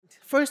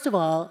First of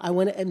all, I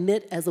want to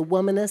admit as a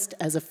womanist,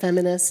 as a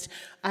feminist,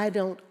 I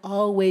don't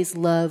always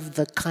love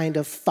the kind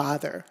of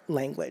father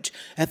language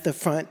at the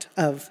front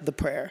of the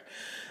prayer.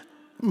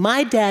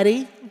 My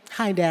daddy,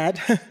 hi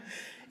dad,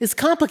 is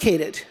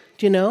complicated,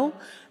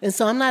 And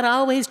so I'm not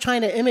always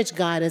trying to image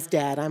God as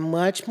dad. I'm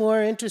much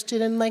more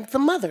interested in like the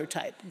mother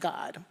type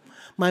God.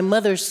 My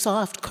mother's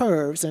soft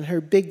curves and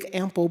her big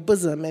ample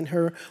bosom and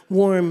her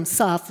warm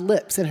soft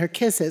lips and her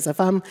kisses. If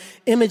I'm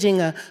imaging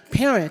a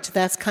parent,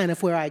 that's kind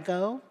of where I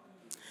go.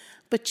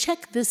 But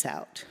check this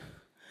out.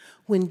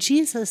 When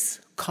Jesus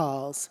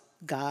calls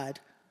God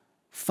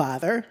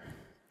Father,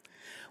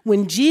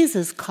 when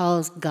Jesus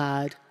calls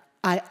God,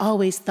 I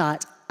always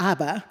thought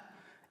Abba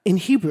in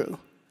Hebrew.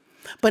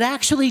 But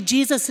actually,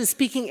 Jesus is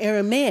speaking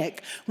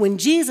Aramaic. When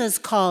Jesus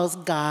calls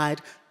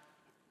God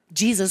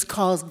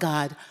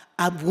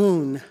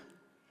Abun.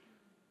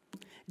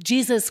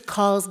 Jesus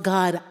calls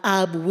God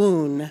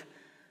Abun.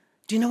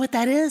 Do you know what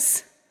that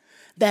is?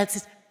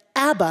 That's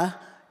Abba,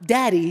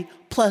 daddy,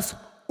 plus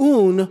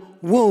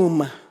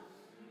womb.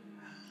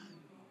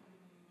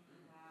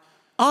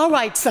 All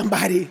right,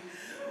 somebody.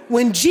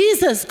 When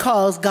Jesus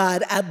calls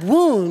God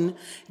Abun,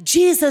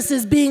 Jesus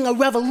is being a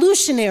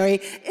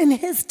revolutionary in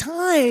his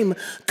time,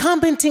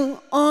 commenting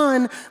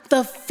on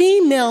the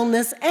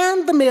femaleness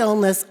and the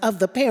maleness of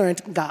the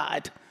parent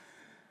God.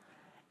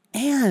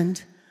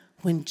 And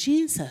when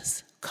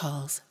Jesus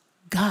calls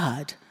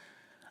God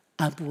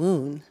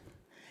Abun,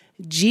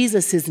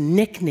 Jesus'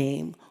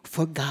 nickname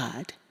for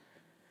God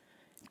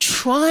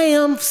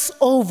triumphs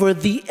over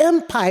the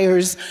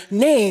empire's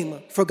name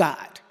for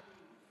God,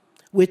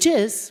 which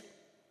is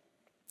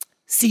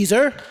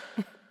Caesar.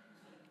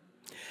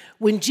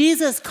 When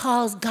Jesus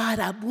calls God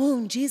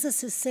Abun,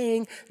 Jesus is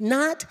saying,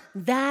 not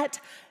that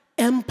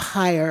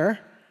empire,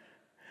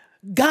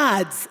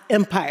 God's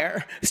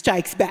empire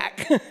strikes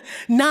back.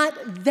 Not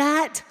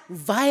that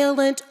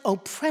violent,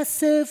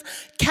 oppressive,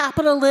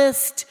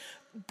 capitalist,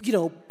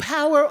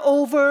 power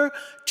over,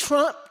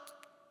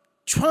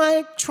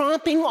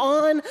 tromping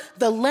on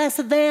the less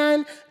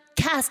than,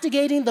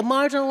 castigating the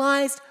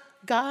marginalized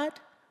God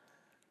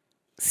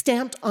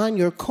stamped on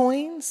your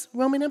coins,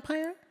 Roman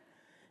Empire.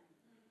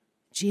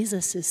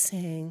 Jesus is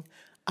saying,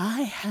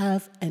 I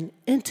have an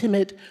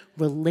intimate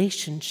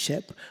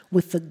relationship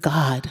with the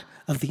God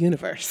of the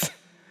universe,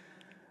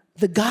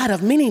 the God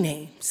of many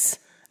names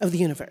of the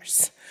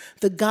universe,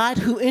 the God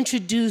who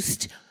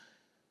introduced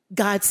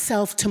God's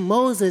self to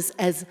Moses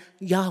as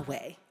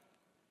Yahweh,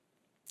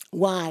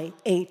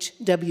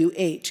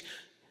 YHWH.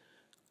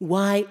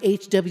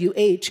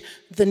 YHWH,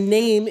 the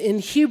name in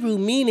Hebrew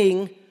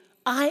meaning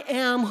I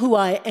am who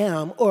I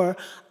am, or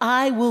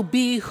I will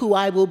be who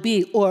I will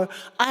be, or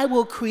I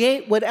will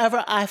create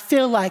whatever I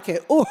feel like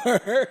it, or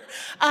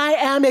I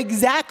am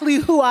exactly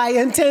who I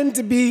intend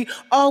to be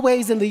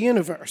always in the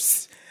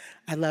universe.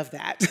 I love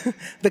that.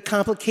 The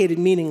complicated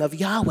meaning of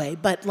Yahweh,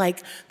 but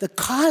like the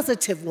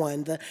causative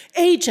one, the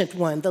agent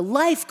one, the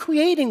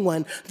life-creating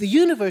one, the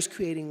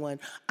universe-creating one.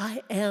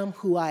 I am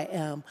who I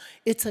am.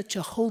 It's such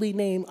a holy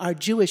name, our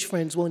Jewish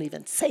friends won't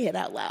even say it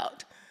out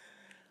loud.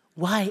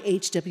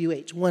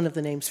 YHWH, one of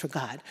the names for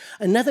God.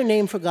 Another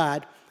name for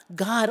God,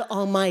 God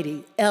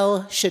Almighty,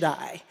 El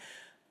Shaddai.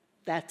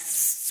 That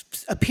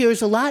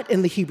appears a lot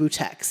in the Hebrew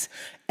text.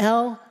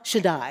 El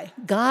Shaddai,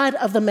 God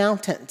of the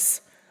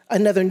mountains,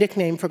 another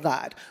nickname for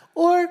God.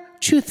 Or,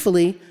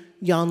 truthfully,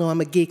 y'all know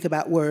I'm a geek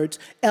about words,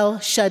 El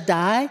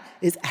Shaddai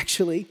is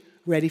actually,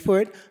 ready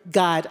for it,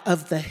 God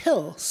of the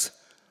hills,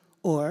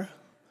 or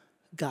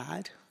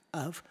God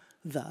of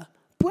the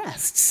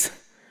breasts.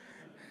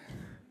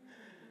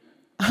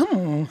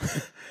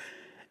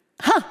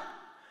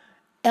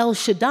 El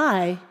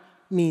Shaddai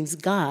means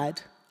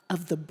God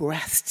of the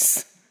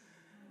breasts.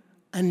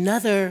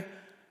 Another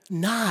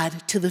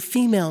nod to the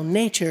female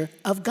nature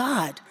of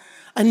God.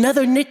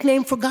 Another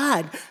nickname for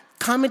God,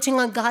 commenting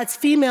on God's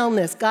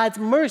femaleness, God's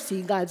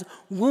mercy, God's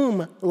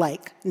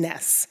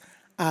womb-likeness.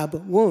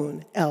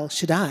 Ab-woon, El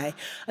Shaddai.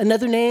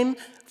 Another name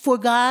for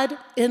God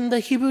in the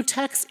Hebrew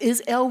text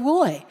is El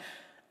Roi.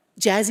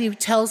 Jazzy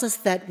tells us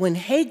that when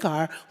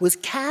Hagar was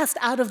cast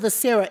out of the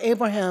Sarah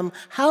Abraham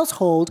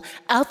household,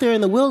 out there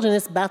in the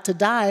wilderness about to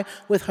die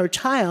with her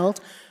child,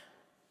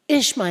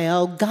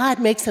 Ishmael, God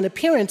makes an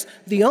appearance,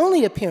 the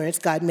only appearance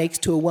God makes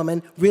to a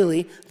woman,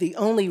 really, the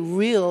only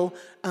real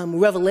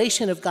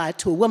revelation of God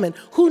to a woman,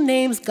 who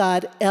names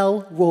God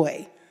El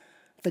Roi,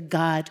 the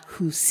God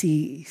who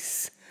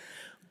sees.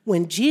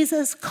 When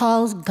Jesus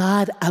calls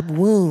God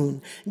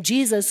Abun,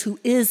 Jesus, who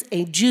is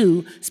a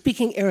Jew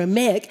speaking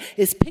Aramaic,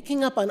 is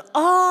picking up on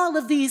all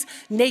of these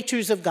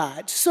natures of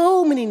God,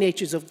 so many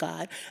natures of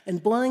God,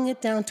 and boiling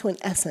it down to an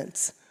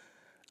essence,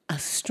 a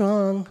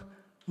strong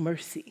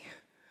mercy,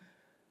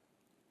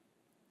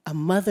 a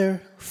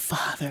mother,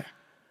 father,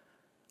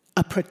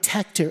 a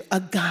protector, a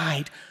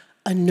guide,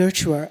 a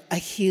nurturer, a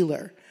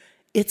healer.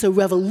 It's a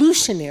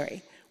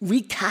revolutionary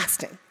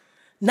recasting.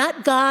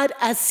 Not God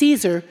as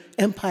Caesar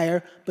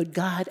empire, but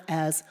God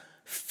as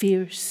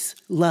fierce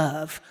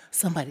love.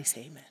 Somebody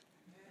say amen.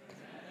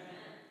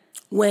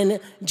 When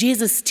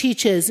Jesus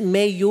teaches,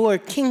 may your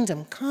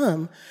kingdom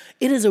come,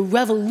 it is a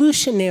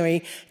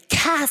revolutionary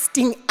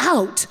casting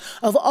out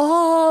of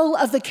all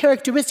of the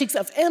characteristics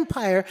of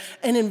empire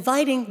and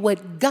inviting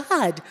what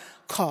God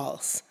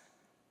calls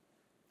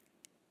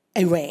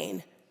a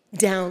reign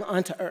down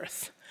onto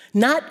earth.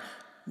 Not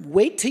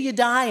wait till you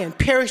die and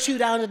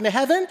parachute out into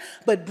heaven,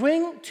 but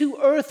bring to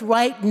earth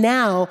right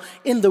now,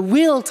 in the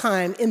real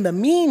time, in the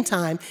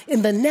meantime,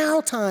 in the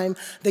now time,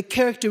 the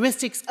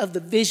characteristics of the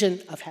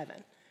vision of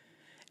heaven.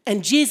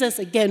 And Jesus,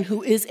 again,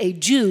 who is a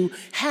Jew,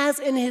 has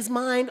in his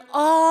mind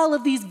all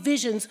of these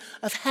visions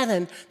of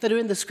heaven that are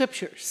in the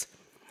scriptures.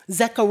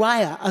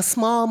 Zechariah, a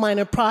small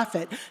minor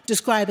prophet,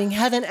 describing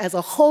heaven as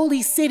a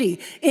holy city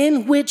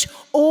in which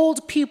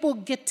old people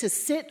get to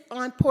sit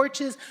on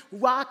porches,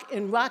 rock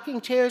in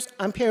rocking chairs,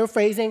 I'm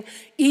paraphrasing,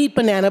 eat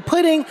banana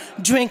pudding,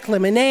 drink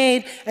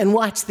lemonade, and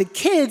watch the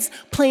kids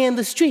play in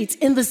the streets,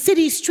 in the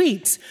city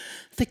streets.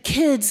 The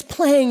kids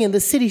playing in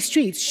the city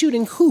streets,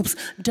 shooting hoops,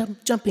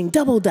 jumping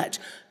double dutch.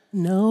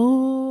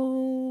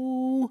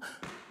 No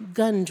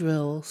gun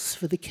drills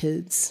for the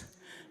kids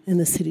in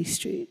the city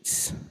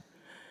streets.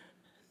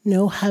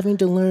 No having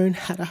to learn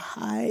how to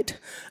hide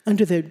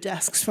under their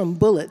desks from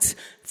bullets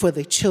for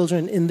the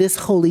children in this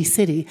holy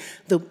city.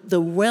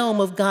 The realm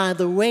of God,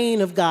 the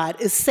reign of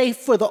God is safe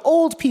for the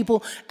old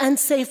people and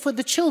safe for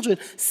the children,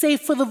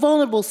 safe for the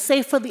vulnerable,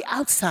 safe for the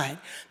outside.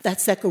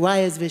 That's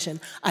Zechariah's vision.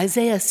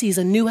 Isaiah sees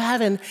a new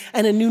heaven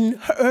and a new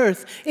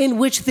earth in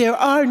which there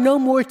are no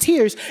more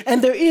tears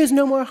and there is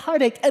no more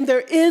heartache and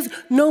there is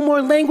no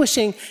more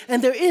languishing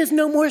and there is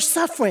no more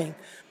suffering.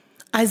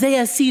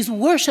 Isaiah sees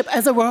worship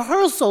as a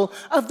rehearsal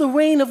of the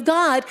reign of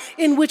God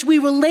in which we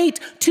relate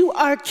to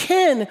our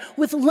kin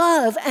with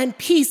love and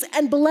peace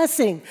and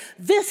blessing.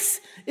 This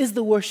is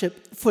the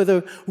worship for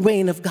the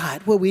reign of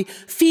God, where we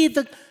feed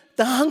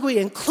the hungry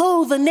and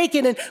clothe the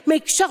naked and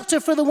make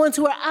shelter for the ones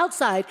who are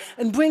outside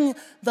and bring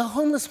the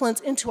homeless ones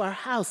into our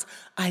house.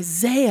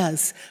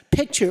 Isaiah's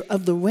picture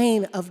of the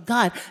reign of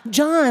God.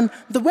 John,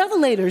 the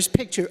Revelator's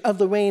picture of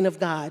the reign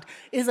of God,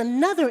 is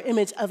another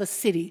image of a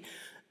city.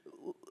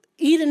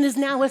 Eden is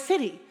now a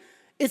city.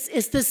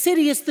 It's the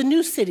city, it's the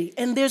new city.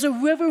 And there's a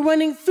river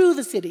running through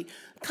the city.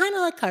 Kind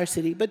of like our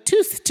city, but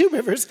two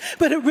rivers,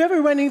 but a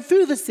river running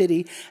through the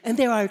city. And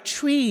there are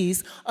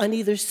trees on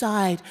either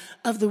side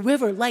of the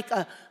river, like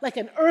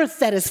an earth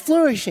that is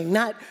flourishing,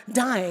 not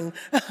dying,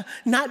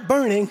 not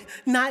burning,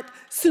 not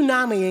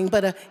tsunamiing,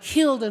 but a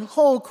healed and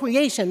whole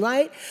creation,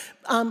 right?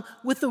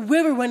 With the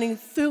river running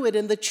through it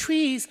and the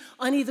trees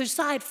on either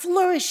side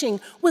flourishing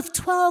with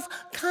 12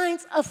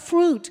 kinds of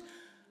fruit.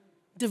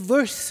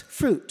 Diverse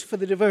fruit for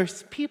the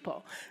diverse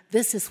people.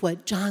 This is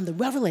what John the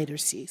Revelator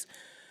sees.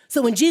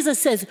 So when Jesus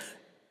says,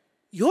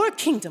 your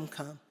kingdom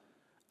come,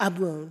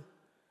 Abun,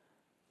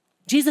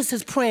 Jesus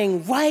is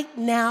praying, right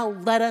now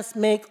let us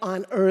make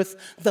on earth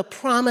the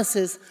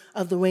promises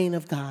of the reign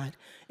of God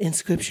in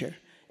Scripture,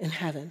 in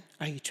heaven.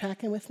 Are you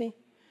tracking with me?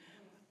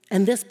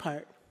 And this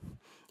part,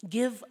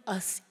 give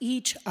us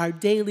each our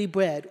daily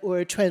bread, or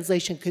a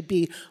translation could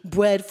be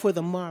bread for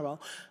the morrow.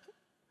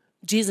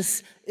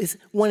 Jesus is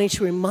wanting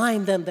to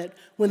remind them that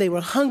when they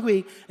were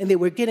hungry and they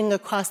were getting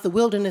across the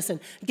wilderness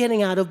and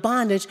getting out of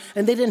bondage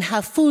and they didn't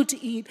have food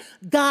to eat,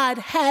 God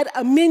had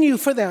a menu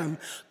for them.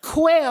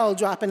 Quail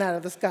dropping out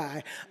of the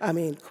sky.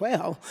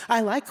 Quail.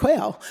 I like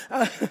quail.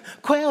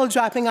 Quail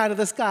dropping out of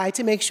the sky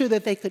to make sure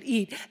that they could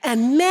eat.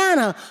 And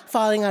manna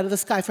falling out of the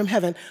sky from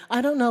heaven.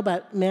 I don't know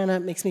about manna.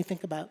 It makes me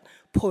think about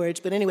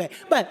porridge. But anyway,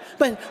 but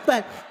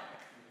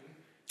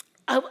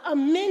a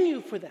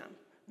menu for them,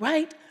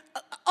 right?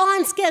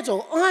 On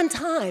schedule, on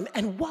time,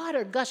 and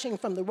water gushing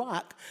from the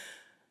rock.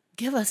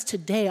 Give us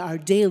today our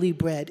daily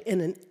bread in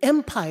an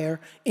empire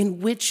in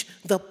which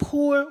the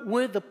poor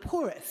were the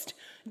poorest,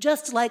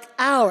 just like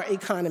our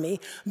economy,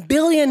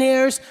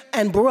 billionaires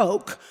and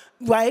broke,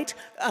 right?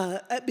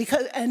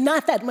 And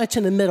not that much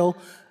in the middle.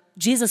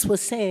 Jesus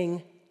was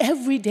saying,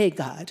 every day,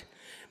 God,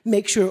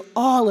 make sure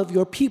all of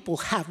your people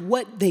have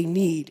what they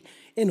need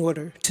in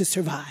order to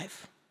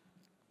survive.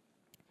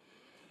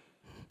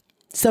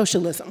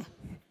 Socialism.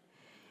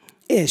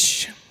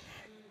 Ish.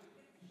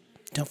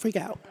 Don't freak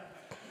out.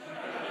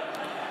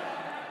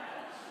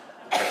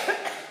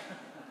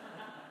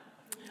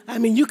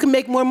 You can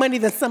make more money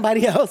than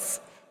somebody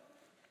else,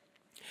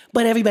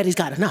 but everybody's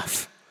got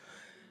enough.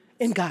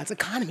 In God's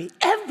economy,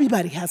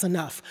 everybody has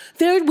enough.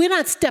 We're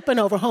not stepping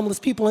over homeless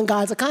people in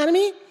God's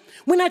economy.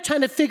 We're not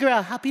trying to figure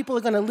out how people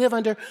are going to live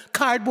under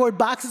cardboard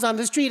boxes on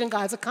the street in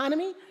God's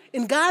economy.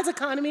 In God's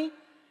economy,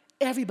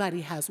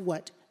 everybody has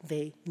what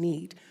they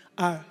need,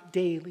 our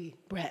daily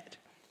bread.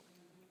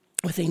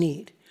 What they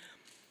need.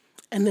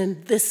 And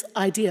then this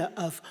idea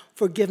of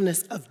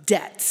forgiveness of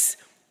debts.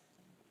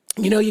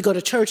 You go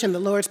to church and the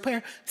Lord's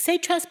Prayer, say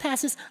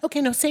trespasses. Okay,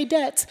 no, say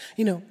debts.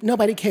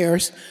 Nobody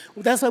cares.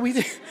 That's what we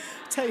do.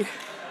 Tell you.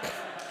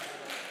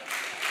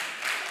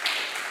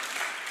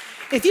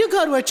 If you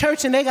go to a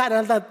church and they got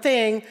a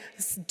thing,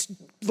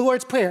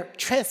 Lord's Prayer,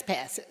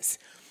 trespasses.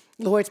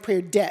 Lord's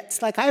Prayer,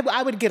 debts. Like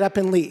I would get up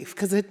and leave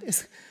because it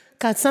is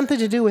got something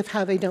to do with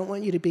how they don't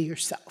want you to be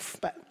yourself,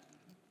 but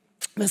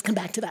let's come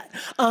back to that.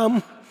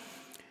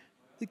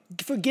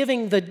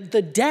 Forgiving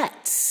the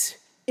debts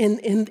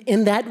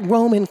in that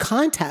Roman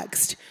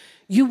context,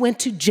 you went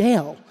to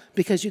jail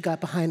because you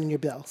got behind in your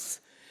bills.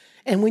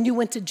 And when you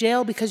went to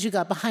jail because you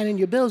got behind in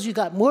your bills, you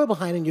got more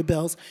behind in your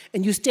bills,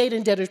 and you stayed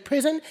in debtor's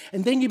prison,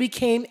 and then you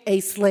became a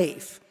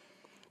slave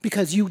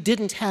because you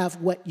didn't have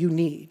what you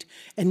need,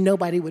 and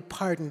nobody would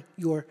pardon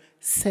your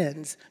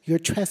sins, your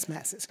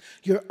trespasses.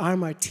 Your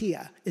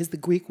amartia is the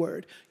Greek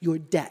word, your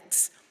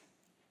debts.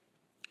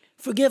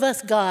 Forgive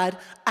us, God,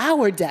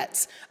 our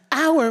debts,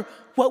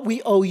 what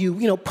we owe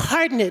you.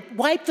 Pardon it.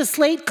 Wipe the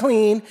slate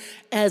clean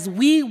as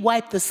we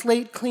wipe the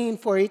slate clean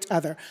for each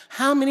other.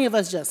 How many of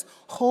us just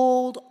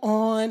hold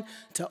on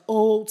to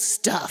old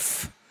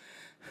stuff?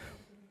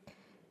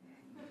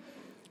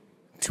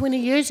 20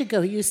 years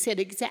ago, you said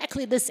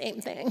exactly the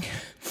same thing.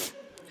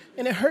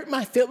 And it hurt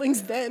my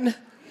feelings then,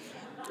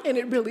 and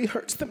it really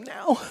hurts them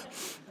now.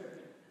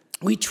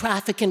 We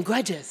traffic in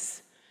grudges.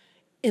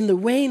 In the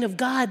reign of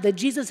God that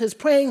Jesus is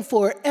praying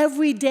for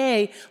every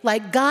day,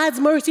 like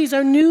God's mercies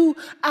are new,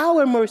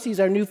 our mercies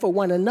are new for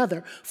one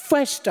another.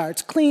 Fresh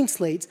starts, clean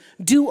slates,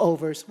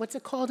 do-overs. What's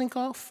it called in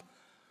golf?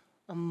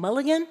 A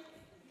mulligan?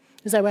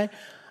 Is that right?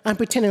 I'm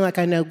pretending like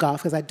I know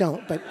golf because I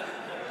don't, but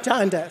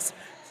John does.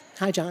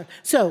 Hi, John.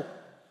 So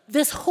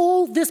this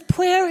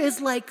prayer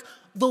is like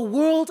the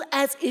world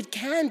as it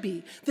can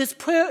be. This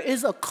prayer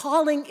is a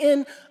calling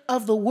in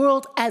of the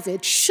world as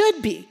it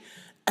should be.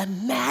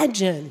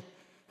 Imagine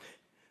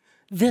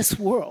this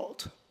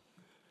world,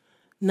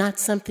 not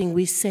something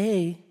we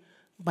say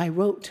by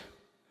rote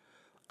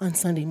on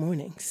Sunday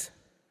mornings.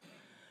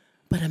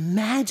 But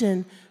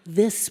imagine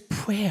this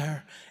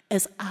prayer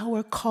as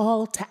our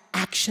call to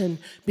action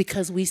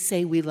because we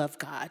say we love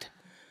God.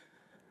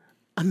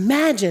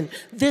 Imagine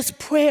this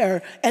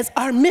prayer as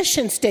our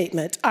mission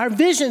statement, our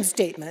vision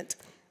statement,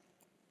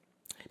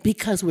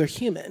 because we're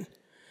human.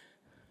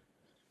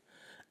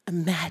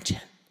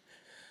 Imagine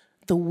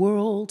the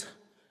world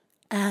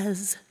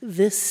as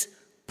this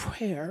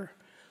prayer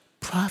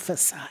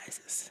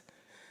prophesizes.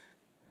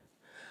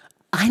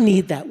 I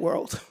need that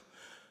world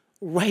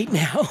right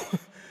now.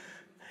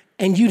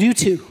 And you do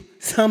too,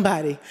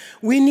 somebody.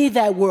 We need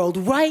that world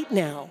right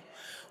now.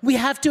 We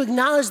have to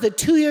acknowledge that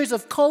 2 years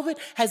of COVID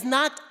has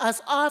knocked us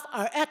off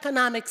our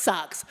economic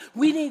socks.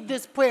 We need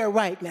this prayer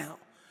right now.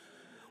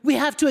 We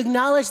have to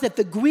acknowledge that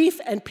the grief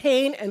and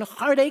pain and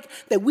heartache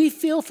that we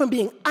feel from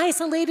being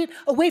isolated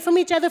away from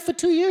each other for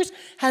 2 years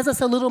has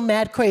us a little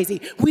mad crazy.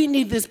 We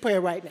need this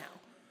prayer right now.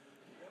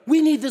 We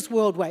need this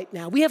world right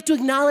now. We have to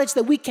acknowledge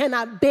that we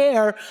cannot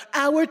bear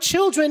our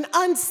children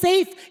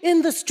unsafe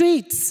in the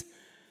streets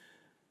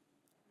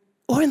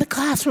or in the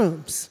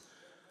classrooms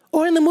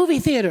or in the movie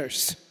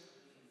theaters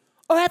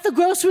or at the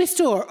grocery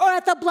store or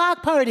at the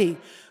block party.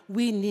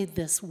 We need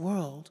this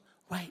world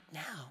right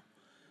now.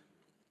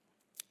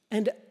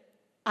 And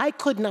I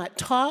could not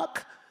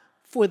talk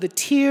for the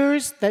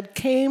tears that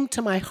came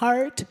to my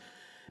heart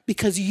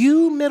because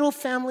you, middle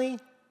family,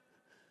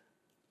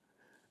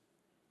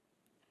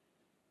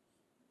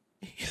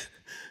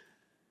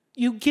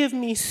 you give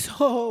me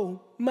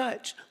so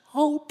much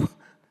hope.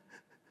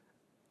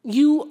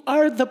 You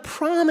are the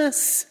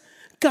promise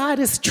God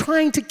is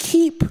trying to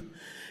keep.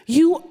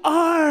 You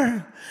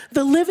are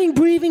the living,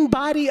 breathing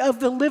body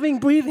of the living,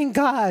 breathing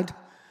God.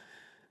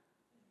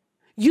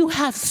 You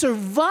have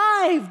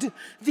survived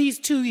these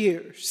 2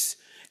 years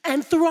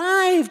and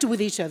thrived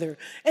with each other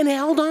and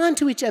held on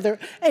to each other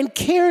and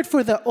cared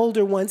for the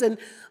older ones and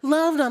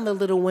loved on the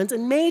little ones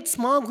and made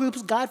small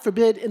groups, God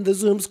forbid, in the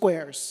Zoom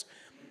squares.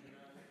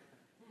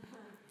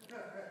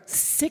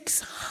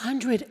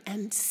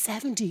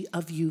 670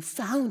 of you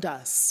found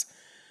us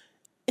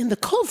in the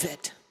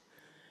COVID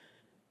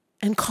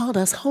and called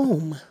us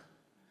home.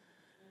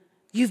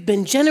 You've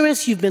been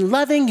generous, you've been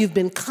loving, you've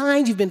been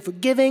kind, you've been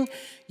forgiving,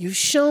 you've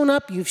shown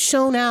up, you've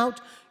shown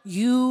out.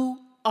 You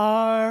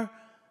are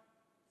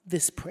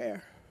this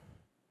prayer.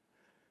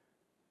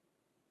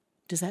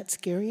 Does that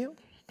scare you?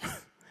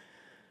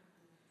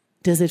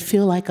 Does it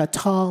feel like a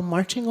tall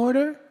marching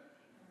order?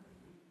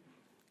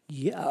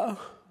 Yeah.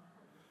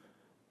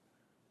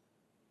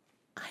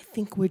 I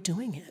think we're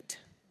doing it.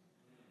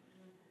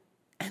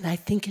 And I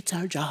think it's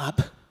our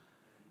job.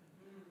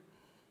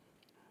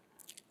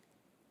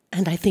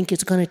 And I think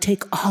it's going to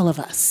take all of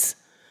us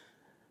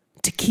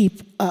to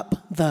keep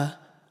up the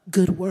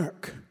good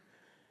work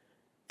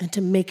and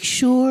to make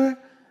sure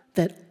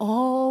that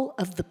all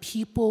of the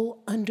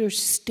people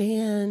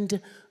understand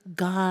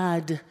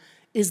God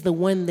is the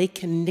one they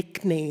can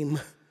nickname.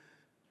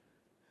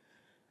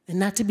 And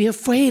not to be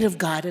afraid of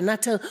God and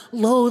not to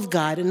loathe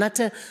God and not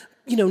to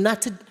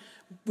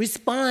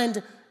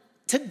respond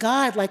to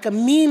God like a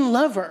mean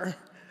lover,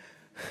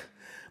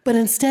 but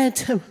instead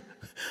to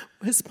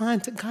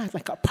respond to God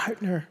like a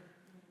partner,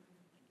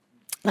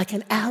 like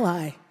an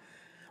ally,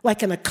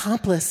 like an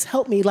accomplice,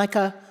 help me, like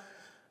a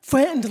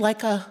friend,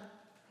 like a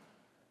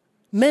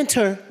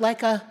mentor,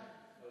 like a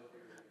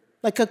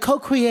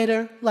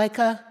co-creator, like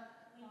a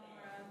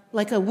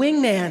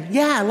wingman,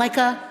 yeah, like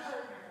a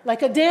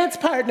like a dance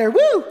partner,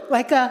 woo,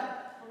 like a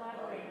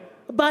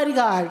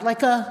bodyguard,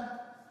 like a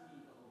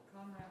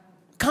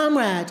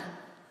comrade,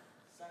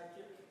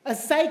 a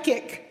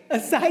sidekick, a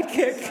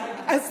sidekick,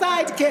 a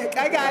sidekick.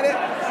 I got it.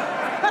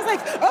 I was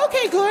like,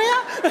 okay, Gloria,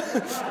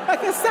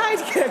 like a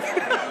sidekick.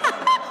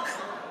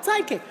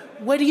 Sidekick.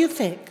 What do you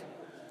think?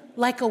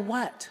 Like a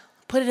what?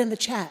 Put it in the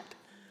chat.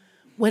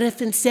 What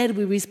if instead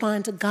we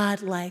respond to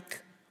God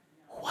like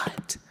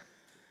what?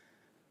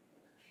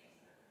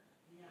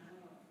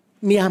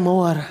 Mi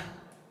amor.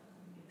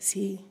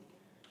 Sí,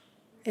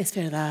 es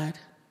verdad.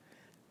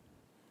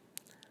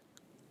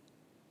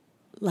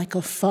 Like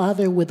a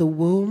father with a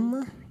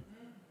womb,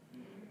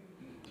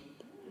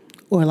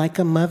 or like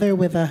a mother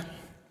with a...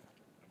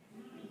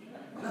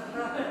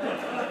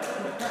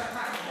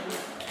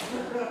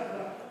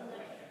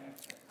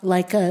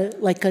 like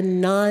a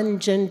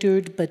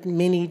non-gendered but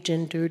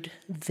many-gendered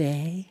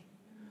they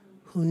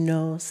who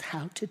knows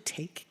how to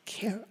take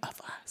care of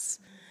us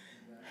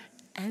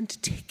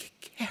and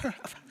take care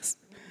of us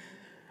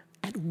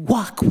and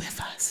walk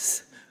with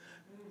us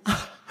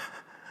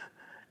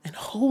and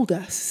hold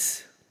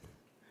us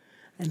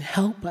and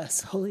help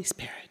us, Holy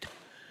Spirit,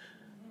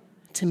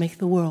 to make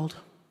the world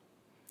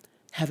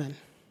heaven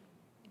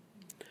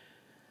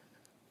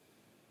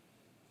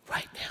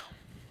right now.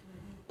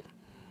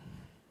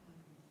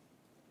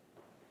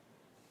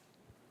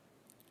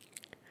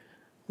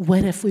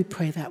 What if we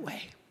pray that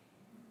way?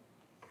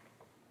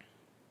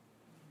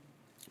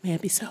 May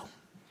it be so.